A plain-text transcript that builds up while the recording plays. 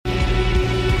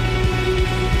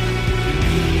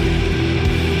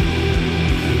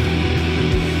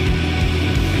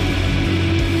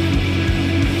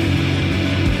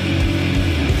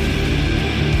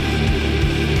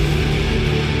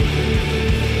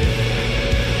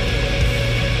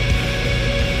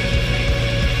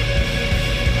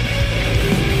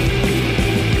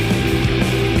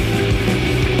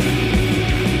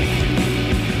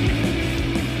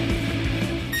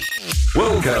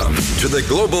to the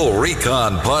Global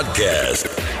Recon Podcast.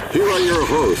 Here are your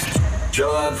hosts,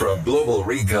 John from Global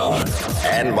Recon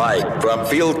and Mike from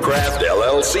Fieldcraft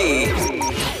LLC,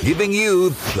 giving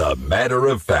you the matter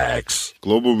of facts.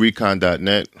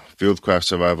 GlobalRecon.net,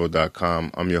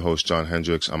 FieldcraftSurvival.com. I'm your host, John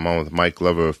Hendricks. I'm on with Mike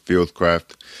Glover of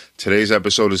Fieldcraft. Today's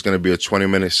episode is going to be a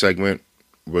 20-minute segment.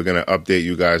 We're going to update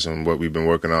you guys on what we've been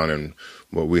working on and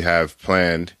what we have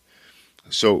planned.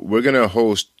 So we're going to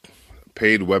host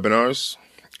paid webinars,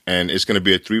 and it's going to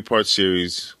be a 3-part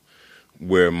series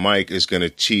where Mike is going to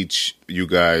teach you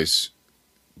guys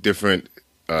different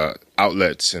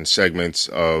outlets and segments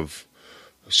of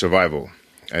survival.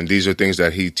 And these are things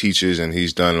that he teaches and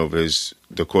he's done over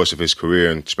the course of his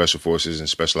career in Special Forces and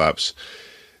Special Ops.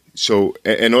 So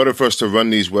in order for us to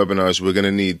run these webinars, we're going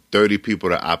to need 30 people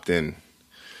to opt in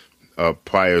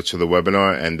prior to the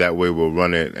webinar, and that way we'll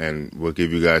run it and we'll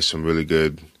give you guys some really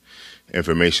good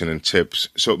information and tips.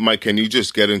 So, Mike, can you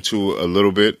just get into a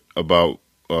little bit about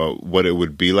what it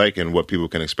would be like and what people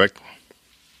can expect?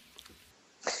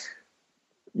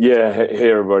 Yeah. Hey,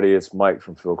 everybody. It's Mike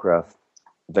from Fieldcraft.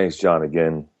 Thanks, John,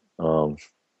 again for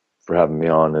having me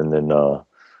on, and then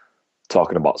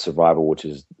talking about survival, which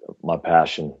is my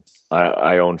passion.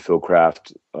 I own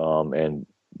Fieldcraft, and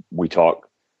we talk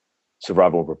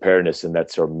survival and preparedness, and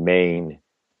that's our main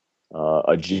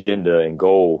agenda and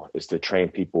goal, is to train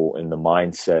people in the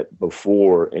mindset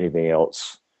before anything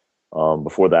else,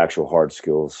 before the actual hard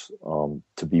skills,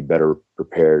 to be better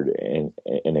prepared in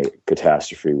a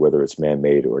catastrophe, whether it's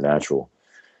man-made or natural.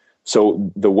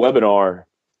 So the webinar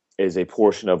is a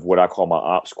portion of what I call my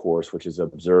ops course, which is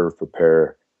observe,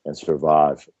 prepare, and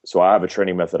survive. So I have a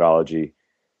training methodology,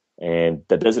 and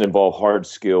that doesn't involve hard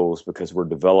skills because we're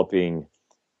developing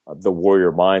the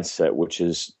warrior mindset, which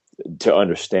is to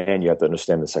understand, you have to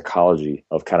understand the psychology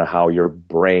of kind of how your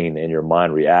brain and your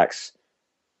mind reacts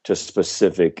to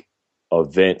specific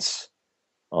events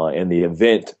in the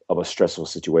event of a stressful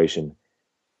situation,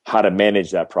 how to manage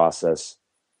that process,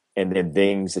 and then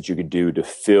things that you can do to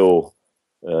fill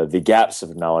the gaps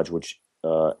of knowledge, which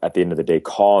at the end of the day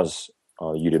cause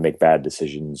you to make bad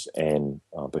decisions and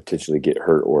potentially get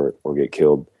hurt or get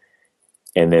killed.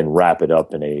 And then wrap it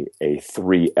up in a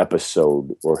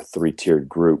 3-episode or 3-tiered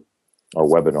group or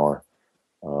webinar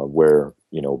where,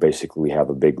 basically we have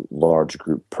a large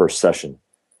group per session.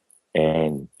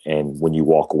 And when you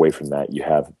walk away from that, you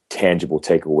have tangible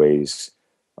takeaways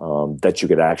that you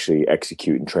could actually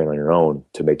execute and train on your own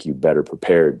to make you better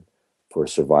prepared for a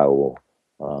survivable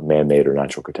man-made or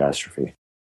natural catastrophe.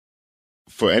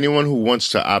 For anyone who wants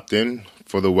to opt in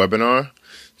for the webinar,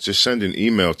 just send an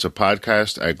email to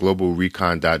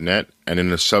podcast@globalrecon.net, and in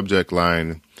the subject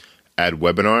line, add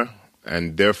webinar,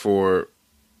 and therefore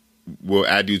we'll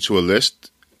add you to a list,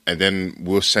 and then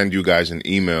we'll send you guys an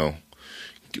email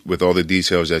with all the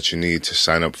details that you need to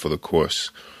sign up for the course.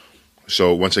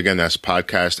 So once again, that's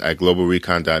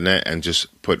podcast@globalrecon.net, and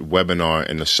just put webinar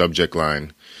in the subject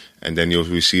line, and then you'll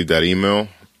receive that email,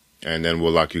 and then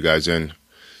we'll lock you guys in.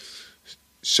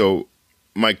 So,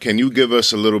 Mike, can you give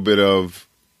us a little bit of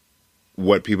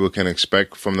what people can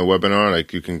expect from the webinar?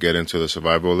 Like, you can get into the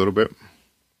survival a little bit?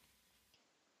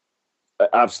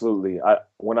 Absolutely.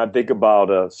 When I think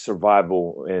about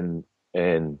survival and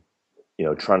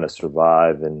trying to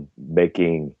survive and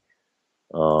making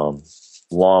law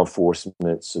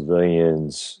enforcement,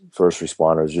 civilians, first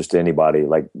responders, just anybody,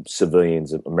 like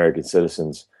civilians, American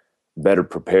citizens, better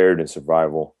prepared in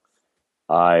survival,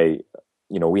 I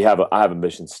have a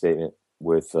mission statement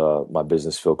with my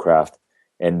business, Fieldcraft,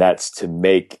 and that's to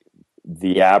make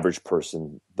the average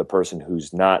person, the person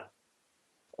who's not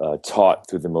taught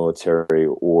through the military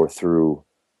or through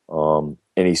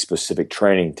any specific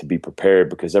training, to be prepared,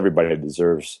 because everybody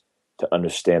deserves to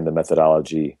understand the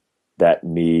methodology that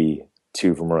me,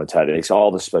 too, from Running Tactics, all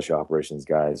the special operations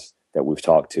guys that we've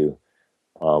talked to,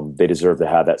 they deserve to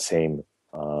have that same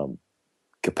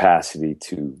capacity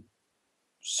to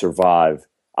survive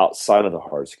outside of the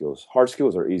hard skills. Hard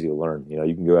skills are easy to learn.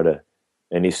 You can go to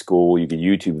any school, you can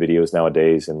YouTube videos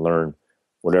nowadays and learn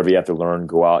whatever you have to learn,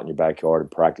 go out in your backyard and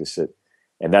practice it.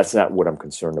 And that's not what I'm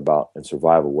concerned about in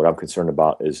survival. What I'm concerned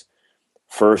about is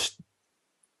first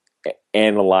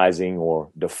analyzing or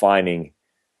defining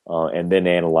and then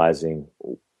analyzing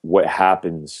what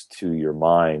happens to your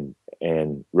mind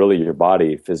and really your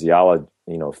body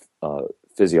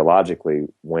physiologically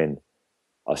when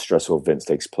a stressful event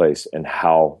takes place, and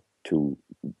how to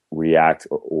react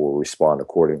or respond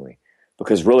accordingly.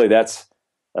 Because really that's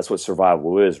what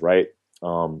survival is, right?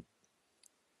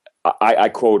 I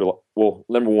quote, well,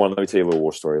 number one, let me tell you a little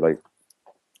war story. Like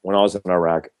when I was in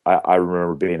Iraq, I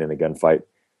remember being in a gunfight,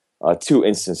 2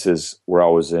 instances where I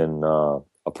was in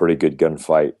a pretty good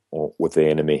gunfight with the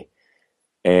enemy.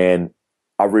 And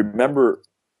I remember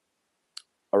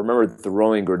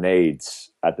throwing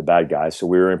grenades at the bad guys. So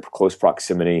we were in close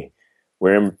proximity.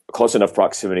 We're in close enough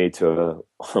proximity to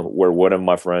where one of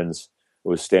my friends who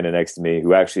was standing next to me,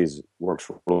 who actually works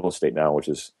for real estate now, which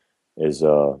is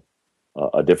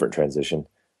a different transition.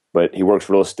 But he works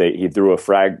for real estate. He threw a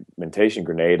fragmentation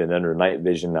grenade, and under night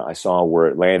vision, I saw where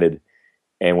it landed.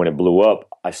 And when it blew up,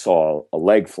 I saw a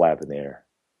leg flap in the air.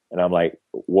 And I'm like,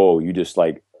 whoa, you just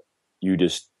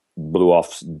blew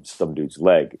off some dude's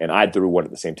leg. And I threw one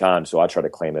at the same time. So I tried to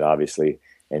claim it, obviously,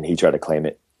 and he tried to claim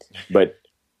it. But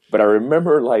I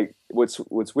remember, like, what's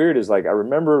weird is, like, I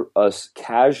remember us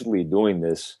casually doing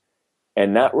this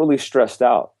and not really stressed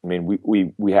out. I mean,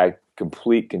 we had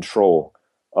complete control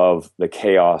of the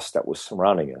chaos that was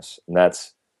surrounding us. And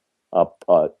that's a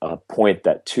point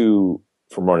that two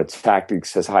from Running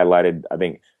Tactics has highlighted. I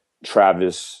think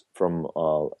Travis from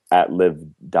at Live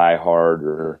Die Hard,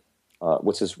 or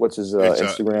what's his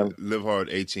Instagram? Live Hard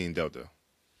 18 Delta.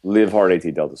 Live Hard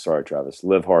 18 Delta. Sorry, Travis.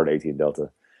 Live Hard 18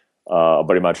 Delta. A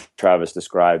buddy of mine, Travis,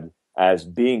 described as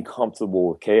being comfortable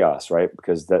with chaos, right?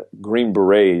 Because that Green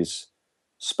Berets,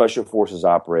 Special Forces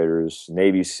operators,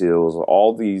 Navy SEALs,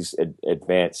 all these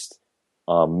advanced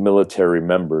military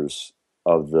members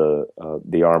of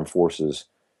the armed forces,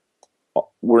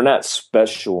 we're not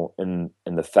special in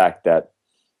the fact that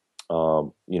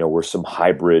we're some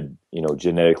hybrid,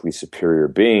 genetically superior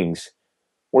beings.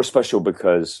 We're special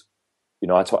because,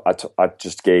 I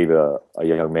just gave a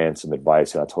young man some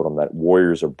advice, and I told him that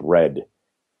warriors are bred,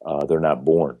 they're not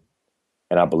born,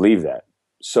 and I believe that.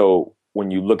 So when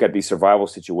you look at these survival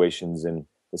situations, and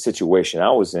the situation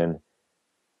I was in,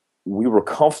 we were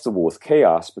comfortable with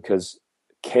chaos because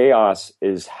chaos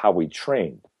is how we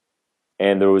trained.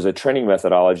 And there was a training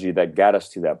methodology that got us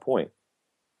to that point.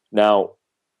 Now,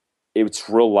 it's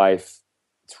real life.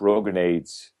 It's real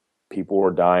grenades. People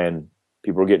are dying.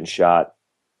 People are getting shot.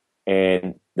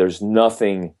 And there's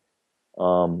nothing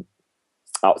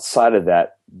outside of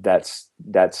that that's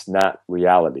not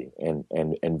reality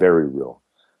and very real.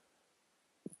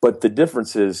 But the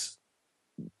difference is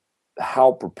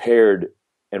how prepared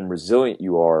and resilient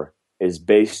you are is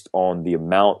based on the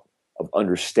amount of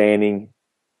understanding,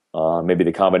 maybe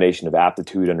the combination of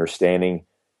aptitude, understanding,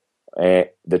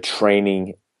 the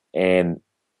training, and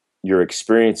your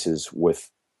experiences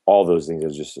with all those things I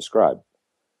just described.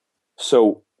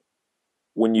 So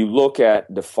when you look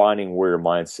at defining warrior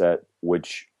mindset,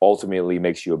 which ultimately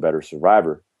makes you a better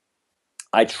survivor,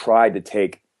 I tried to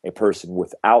take a person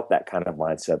without that kind of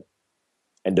mindset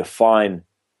and define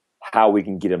how we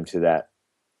can get them to that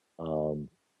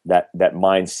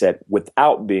mindset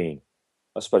without being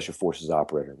a special forces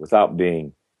operator, without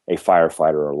being a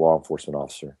firefighter or a law enforcement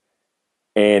officer.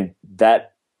 And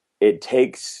that it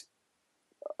takes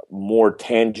more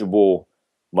tangible,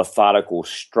 methodical,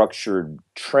 structured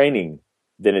training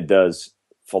than it does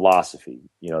philosophy.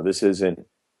 This isn't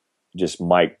just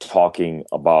Mike talking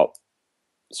about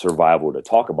survival to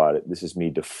talk about it. This is me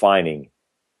defining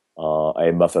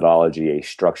a methodology, a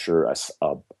structure,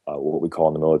 what we call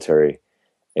in the military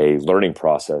a learning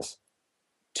process,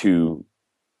 to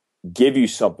give you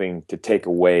something to take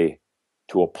away,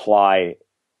 to apply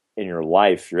in your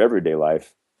life, your everyday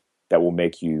life, that will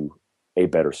make you a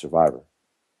better survivor.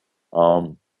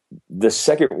 The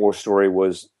second war story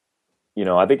was,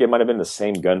 I think it might have been the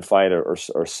same gunfight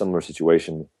or similar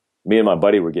situation. Me and my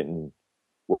buddy were getting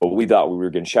what we thought we were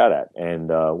getting shot at,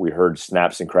 and we heard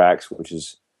snaps and cracks, which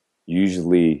is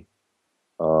usually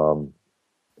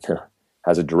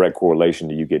has a direct correlation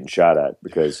to you getting shot at,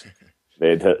 because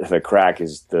the crack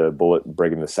is the bullet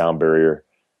breaking the sound barrier,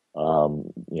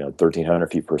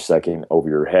 1,300 feet per second over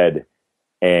your head,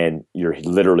 and you're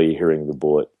literally hearing the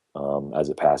bullet as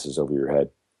it passes over your head.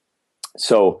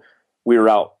 So we were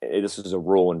out. This was a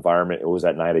rural environment. It was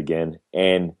at night again,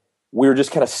 and we were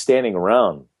just kind of standing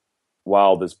around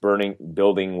while this burning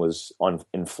building was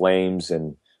in flames,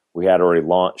 and we had already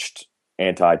launched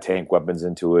anti-tank weapons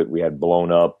into it. We had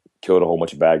blown up, killed a whole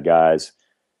bunch of bad guys,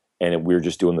 and we were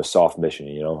just doing the soft mission,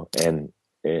 and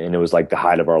it was like the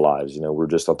height of our lives. We're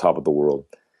just on top of the world.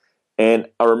 And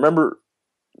I remember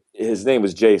his name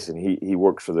was Jason. He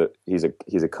works for he's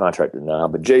a contractor now,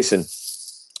 but Jason,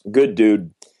 good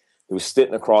dude, he was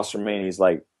sitting across from me, and he's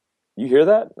like, "You hear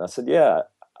that?" And I said, "Yeah,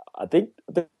 I think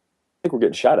we're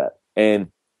getting shot at."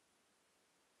 And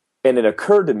it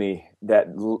occurred to me that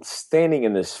standing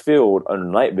in this field under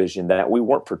night vision, that we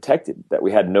weren't protected, that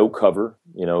we had no cover.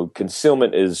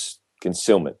 Concealment is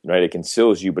concealment, right? It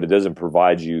conceals you, but it doesn't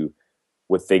provide you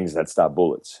with things that stop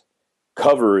bullets.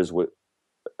 Cover is what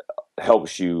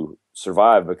helps you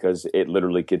survive because it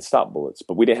literally could stop bullets.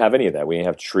 But we didn't have any of that. We didn't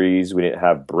have trees. We didn't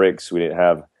have bricks. We didn't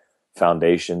have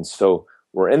foundations. So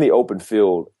we're in the open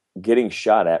field getting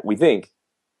shot at, we think,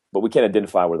 but we can't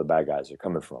identify where the bad guys are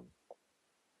coming from.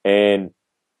 And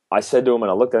I said to him, and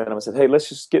I looked at him, I said, hey, let's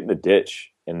just get in the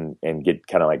ditch and get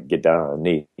down on a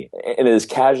knee. And as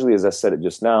casually as I said it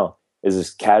just now, is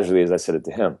as casually as I said it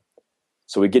to him.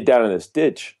 So we get down in this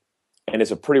ditch, and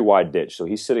it's a pretty wide ditch. So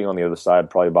he's sitting on the other side,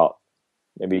 probably about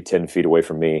maybe 10 feet away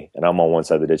from me, and I'm on one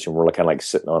side of the ditch, and we're kind of like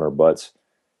sitting on our butts.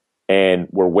 And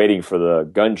we're waiting for the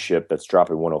gunship that's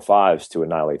dropping 105s to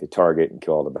annihilate the target and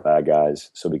kill all the bad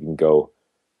guys so we can go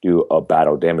do a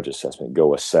battle damage assessment,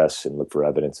 go assess and look for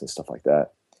evidence and stuff like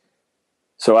that.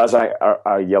 So as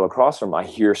I yell across from him, I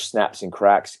hear snaps and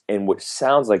cracks and what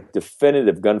sounds like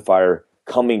definitive gunfire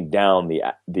coming down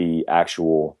the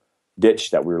actual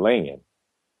ditch that we were laying in.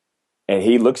 And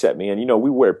he looks at me, and, we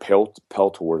wear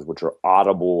peltors, which are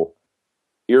audible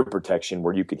ear protection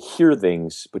where you could hear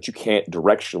things, but you can't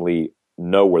directionally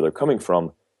know where they're coming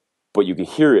from, but you can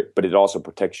hear it, but it also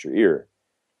protects your ear.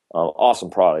 Awesome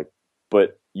product,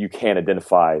 but you can't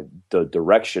identify the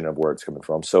direction of where it's coming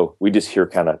from. So we just hear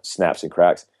kind of snaps and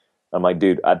cracks. I'm like,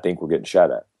 dude, I think we're getting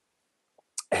shot at.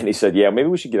 And he said, yeah, maybe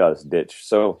we should get out of this ditch.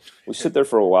 So we sit there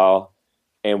for a while,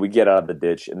 and we get out of the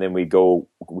ditch, and then we kind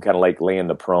of like lay in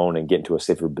the prone and get into a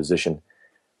safer position.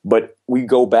 But we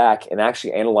go back and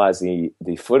actually analyze the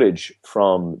footage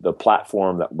from the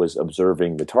platform that was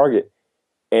observing the target.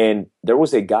 And there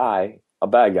was a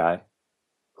bad guy,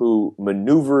 who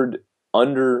maneuvered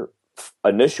under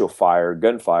initial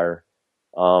gunfire,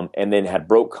 and then had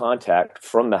broke contact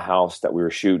from the house that we were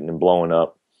shooting and blowing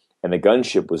up, and the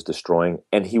gunship was destroying.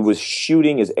 And he was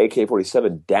shooting his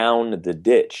AK-47 down the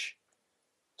ditch.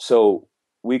 So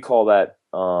we call that,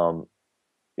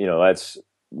 that's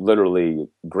literally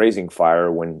grazing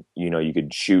fire when, you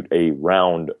could shoot a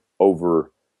round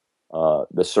over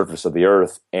the surface of the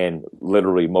earth and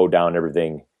literally mow down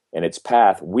everything in its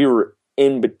path. We were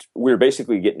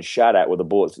basically getting shot at with the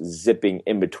bullets zipping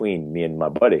in between me and my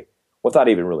buddy without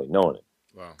even really knowing it.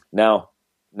 Wow.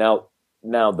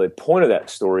 Now the point of that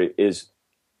story is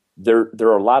there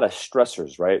are a lot of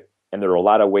stressors, right? And there are a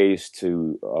lot of ways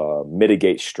to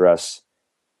mitigate stress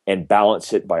and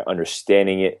balance it by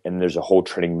understanding it. And there's a whole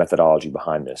training methodology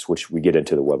behind this, which we get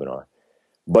into the webinar.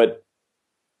 But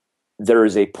there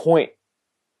is a point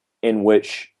in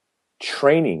which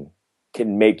training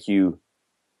can make you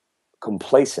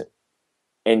complacent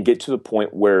and get to the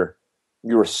point where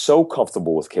you're so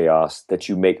comfortable with chaos that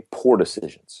you make poor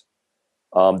decisions.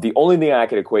 The only thing I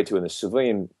could equate to in the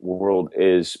civilian world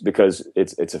is, because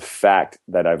it's a fact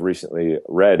that I've recently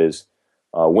read, is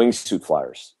wingsuit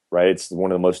flyers, right? It's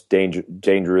one of the most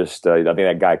dangerous. I think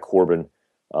that guy Corbin,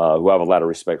 who I have a lot of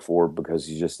respect for because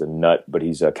he's just a nut, but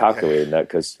he's a calculated nut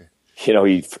because he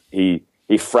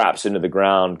fraps into the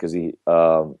ground because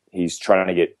he's trying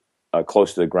to get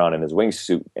close to the ground in his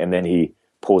wingsuit, and then he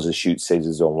pulls his chute, saves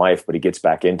his own life, but he gets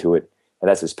back into it, and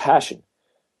that's his passion.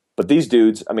 But these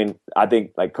dudes, I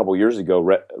think like a couple of years ago,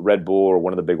 Red Bull or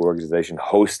one of the big organizations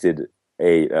hosted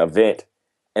a event,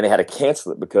 and they had to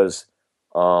cancel it because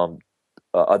a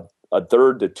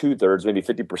third to 2/3, maybe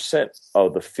 50%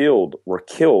 of the field were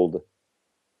killed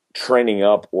training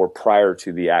up or prior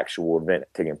to the actual event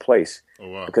taking place. Oh,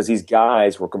 wow. Because these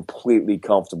guys were completely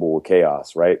comfortable with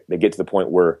chaos, right? They get to the point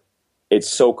where they're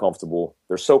so comfortable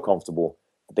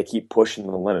that they keep pushing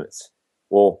the limits.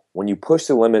 Well, when you push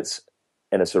the limits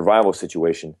in a survival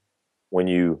situation, when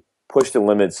you push the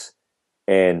limits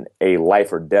in a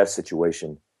life or death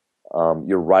situation,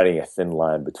 you're riding a thin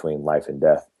line between life and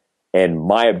death. And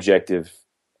my objective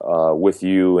with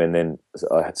you, and then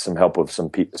some help of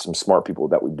some smart people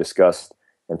that we've discussed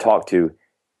and talked to,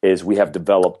 is we have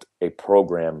developed a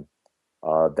program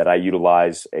that I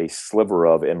utilize a sliver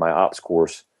of in my ops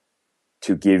course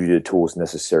to give you the tools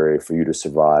necessary for you to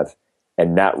survive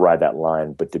and not ride that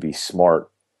line, but to be smart,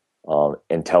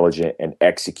 intelligent, and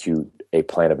execute a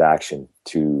plan of action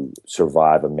to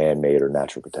survive a man-made or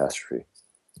natural catastrophe.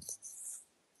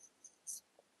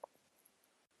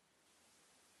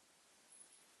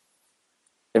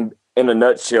 In a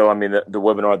nutshell, the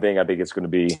webinar thing, I think it's going to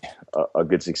be a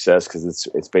good success because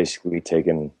it's basically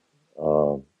taken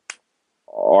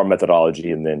our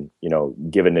methodology and then,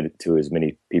 giving it to as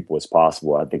many people as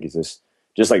possible. I think it's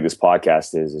just like this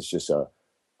podcast is. It's just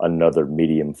another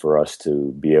medium for us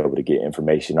to be able to get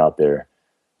information out there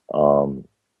and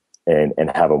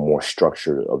have a more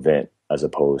structured event as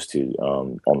opposed to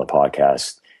on the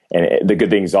podcast. And the good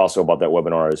things also about that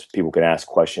webinar is people can ask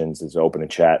questions. It's open to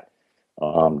chat.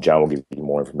 John will give you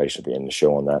more information at the end of the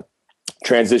show on that.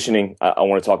 Transitioning, I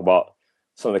want to talk about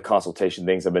some of the consultation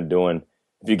things I've been doing.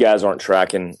 If you guys aren't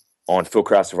tracking, on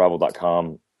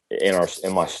fieldcraftsurvival.com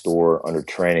in my store under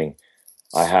training,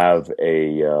 I have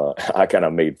I kind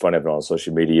of made fun of it on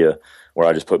social media where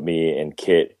I just put me and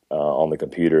Kit on the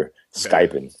computer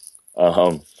Skyping.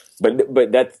 But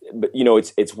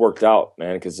it's worked out,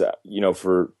 man, because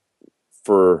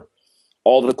for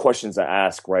all the questions I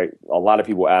ask, right? A lot of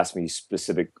people ask me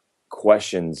specific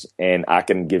questions, and I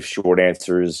can give short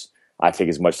answers. I take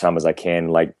as much time as I can,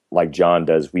 like John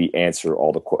does. We answer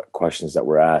all the questions that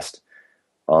we're asked.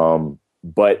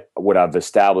 But what I've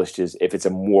established is if it's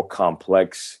a more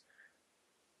complex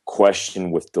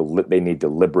question they need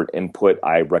deliberate input,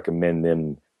 I recommend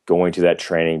them going to that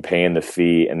training, paying the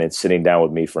fee, and then sitting down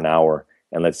with me for an hour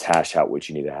and let's hash out what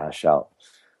you need to hash out.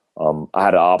 I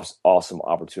had an awesome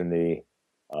opportunity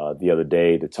the other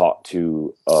day to talk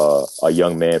to a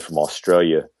young man from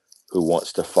Australia who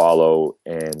wants to follow,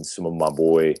 and some of my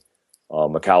boy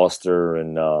McAllister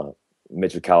and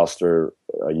Mitch McAllister,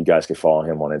 you guys can follow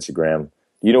him on Instagram.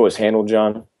 You know his handle,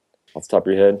 John, off the top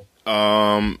of your head?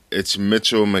 It's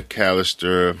Mitchell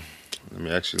McAllister.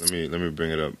 Let me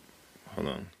bring it up. Hold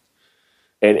on.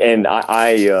 And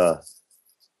I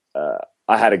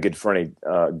had a good friend,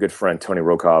 Tony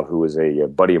Rokov, who was a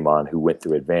buddy of mine who went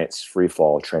through advanced free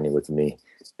fall training with me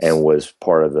and was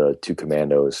part of the 2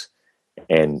 Commandos.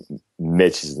 And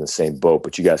Mitch is in the same boat,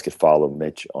 but you guys could follow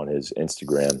Mitch on his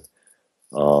Instagram.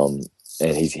 And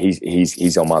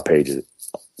he's on my page as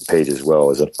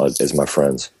well as my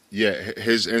friends. Yeah,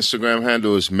 his Instagram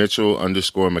handle is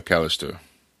Mitchell_McAllister.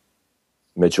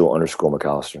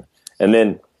 Mitchell_McAllister. And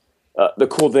then the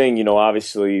cool thing,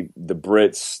 obviously the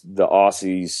Brits, the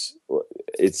Aussies,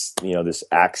 it's, this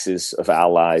axis of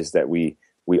allies that we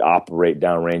operate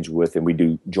downrange with and we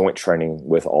do joint training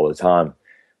with all the time.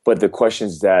 But the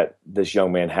questions that this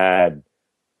young man had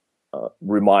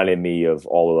reminded me of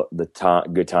all of the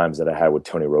good times that I had with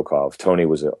Tony Rokov. Tony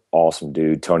was an awesome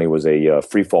dude. Tony was a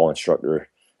free fall instructor,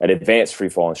 an advanced free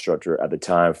fall instructor at the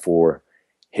time for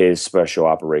his special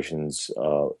operations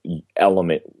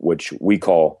element, which we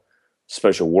call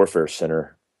Special Warfare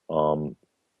Center, or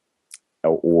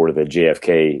the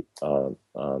JFK. I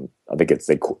think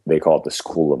they call it the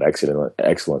School of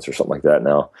Excellence or something like that.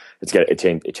 Now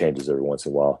it changes every once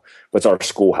in a while, but it's our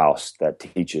schoolhouse that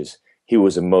teaches. He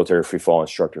was a military free fall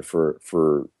instructor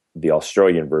for the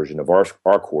Australian version of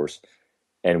our course,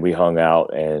 and we hung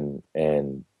out and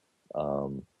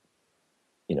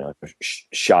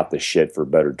shot the shit, for a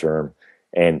better term,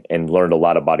 and learned a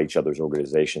lot about each other's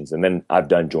organizations. And then I've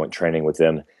done joint training with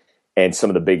them, and some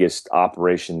of the biggest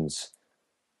operations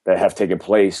that have taken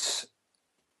place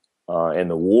in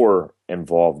the war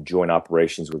involved joint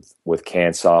operations with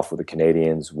CANSOF, with the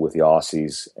Canadians, with the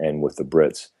Aussies, and with the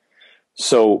Brits.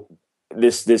 So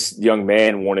this young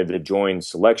man wanted to join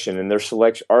selection, and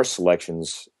our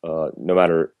selections, no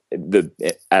matter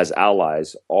as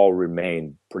allies, all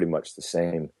remain pretty much the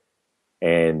same,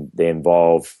 and they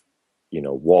involve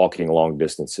walking long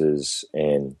distances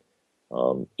and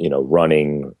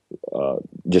running,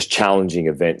 just challenging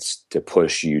events to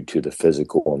push you to the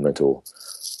physical and mental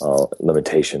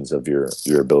limitations of your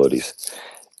abilities.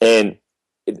 And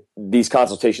these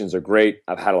consultations are great.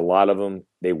 I've had a lot of them.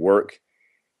 They work.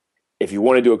 If you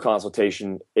want to do a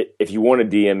consultation, if you want to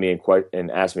DM me and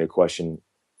ask me a question,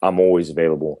 I'm always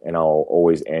available and I'll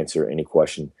always answer any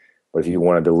question. But if you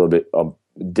want to do a little bit,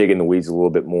 dig in the weeds a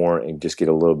little bit more and just get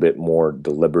a little bit more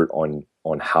deliberate on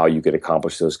how you could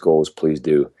accomplish those goals, please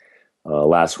do.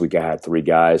 Last week I had 3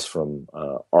 guys from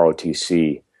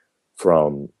ROTC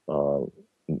from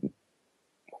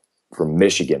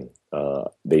Michigan.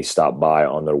 They stopped by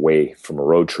on their way from a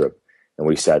road trip, and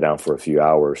we sat down for a few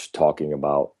hours talking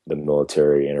about the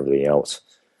military and everything else.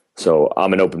 So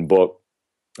I'm an open book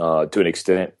to an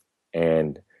extent,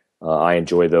 and I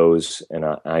enjoy those, and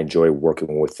I enjoy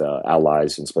working with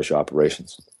allies in special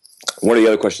operations. One of the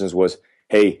other questions was,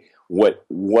 hey, what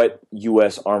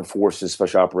U.S. Armed Forces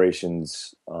Special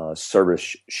Operations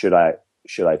service should I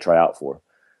try out for?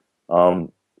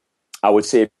 I would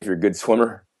say if you're a good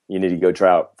swimmer, you need to go try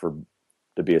out to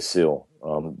be a SEAL.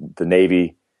 The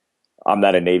Navy, I'm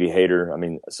not a Navy hater. I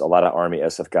mean, a lot of Army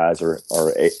SF guys are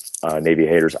Navy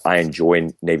haters. I enjoy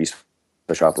Navy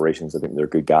Special Operations. I think they're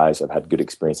good guys. I've had good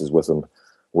experiences with them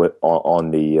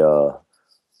on the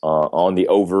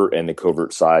overt and the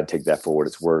covert side. Take that for what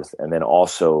it's worth. And then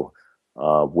also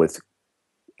with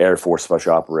Air Force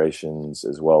Special Operations,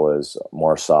 as well as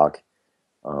MARSOC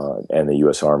and the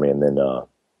U.S. Army. And then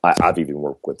I've even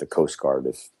worked with the Coast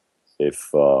Guard,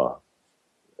 if no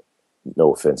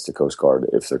offense to Coast Guard,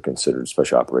 if they're considered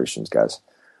special operations guys.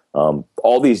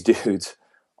 All these dudes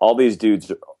all these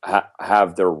dudes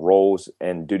have their roles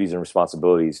and duties and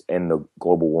responsibilities in the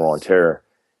global war on terror.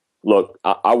 Look,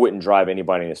 I wouldn't drive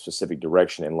anybody in a specific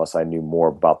direction unless I knew more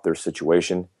about their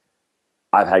situation.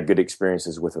 I've had good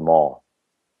experiences with them all.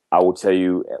 I will tell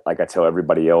you, like I tell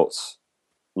everybody else,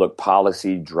 look,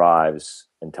 policy drives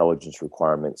intelligence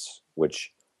requirements,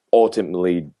 which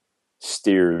ultimately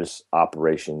steers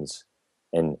operations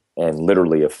and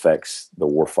literally affects the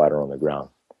warfighter on the ground.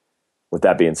 With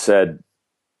that being said,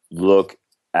 look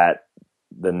at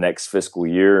the next fiscal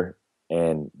year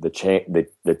and the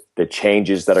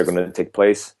changes that are going to take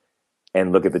place,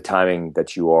 and look at the timing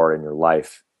that you are in your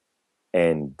life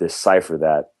and decipher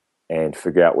that and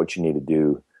figure out what you need to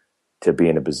do to be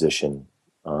in a position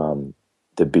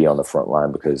to be on the front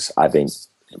line. Because I think,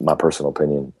 my personal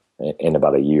opinion, in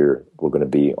about a year, we're going to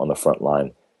be on the front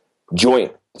line,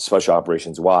 joint special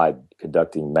operations wide,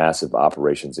 conducting massive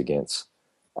operations against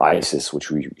ISIS,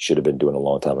 which we should have been doing a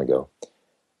long time ago.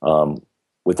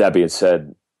 With that being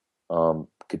said,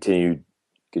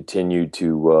 continue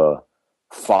to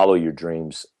follow your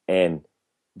dreams. And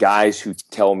guys who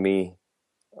tell me,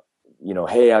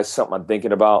 hey, that's something I'm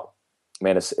thinking about,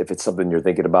 man, if it's something you're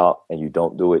thinking about and you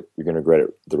don't do it, you're going to regret it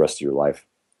the rest of your life.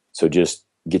 So just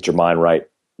get your mind right,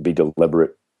 be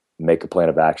deliberate, make a plan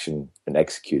of action, and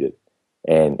execute it,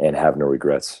 and have no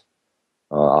regrets.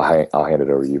 I'll hand it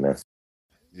over to you, man.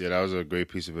 Yeah, that was a great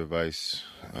piece of advice.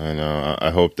 And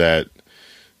I hope that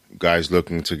guys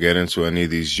looking to get into any of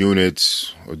these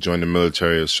units or join the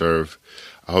military or serve,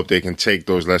 I hope they can take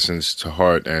those lessons to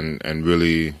heart and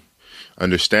really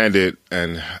understand it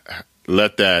and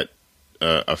let that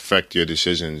affect your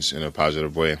decisions in a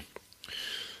positive way.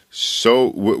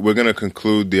 So we're going to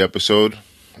conclude the episode.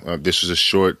 This was a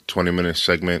short 20-minute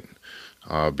segment.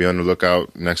 Be on the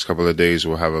lookout. Next couple of days,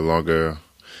 we'll have a longer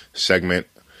segment.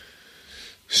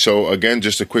 So again,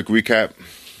 just a quick recap.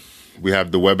 We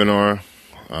have the webinar.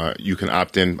 You can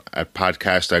opt in at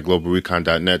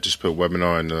podcast@globalrecon.net. Just put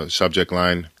webinar in the subject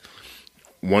line.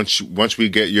 Once we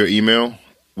get your email,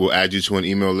 we'll add you to an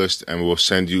email list and we'll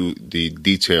send you the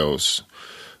details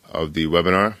of the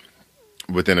webinar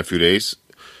within a few days.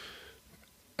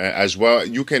 As well,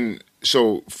 you can,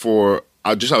 so for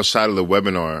just outside of the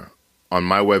webinar, on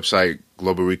my website,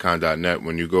 globalrecon.net,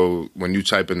 when you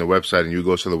type in the website and you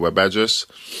go to the web address,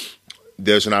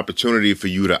 there's an opportunity for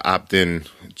you to opt in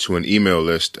to an email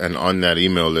list. And on that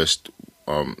email list,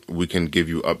 we can give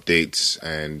you updates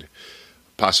and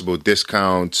possible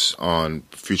discounts on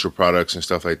future products and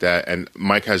stuff like that. And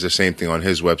Mike has the same thing on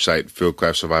his website,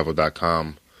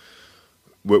 fieldcraftsurvival.com,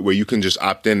 where you can just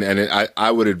opt in. And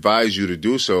I would advise you to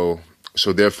do so.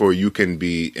 So therefore you can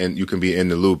be in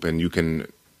the loop and you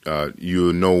can,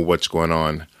 know what's going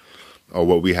on or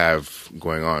what we have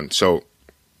going on. So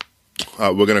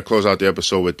we're going to close out the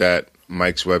episode with that.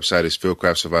 Mike's website is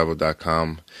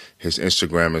fieldcraftsurvival.com. His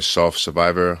Instagram is Soft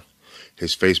Survivor.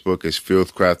 His Facebook is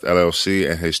Fieldcraft LLC,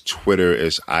 and his Twitter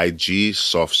is IG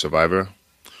Soft Survivor.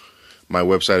 My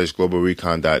website is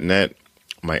globalrecon.net.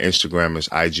 My Instagram is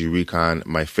IG Recon.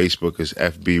 My Facebook is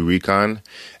FB Recon,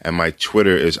 and my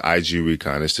Twitter is IG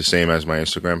Recon. It's the same as my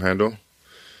Instagram handle.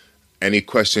 Any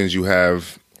questions you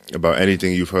have about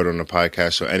anything you've heard on the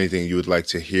podcast or anything you would like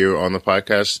to hear on the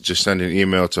podcast, just send an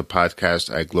email to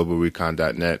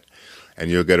podcast@globalrecon.net, and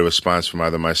you'll get a response from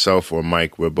either myself or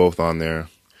Mike. We're both on there,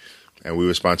 and we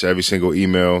respond to every single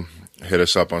email. Hit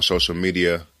us up on social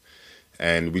media,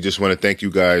 and we just want to thank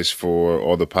you guys for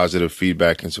all the positive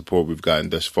feedback and support we've gotten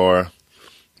thus far.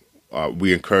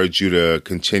 We encourage you to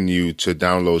continue to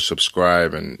download,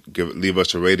 subscribe, and leave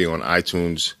us a rating on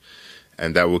iTunes,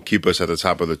 and that will keep us at the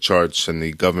top of the charts in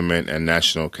the government and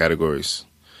national categories.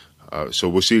 So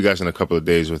we'll see you guys in a couple of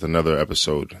days with another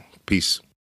episode. Peace.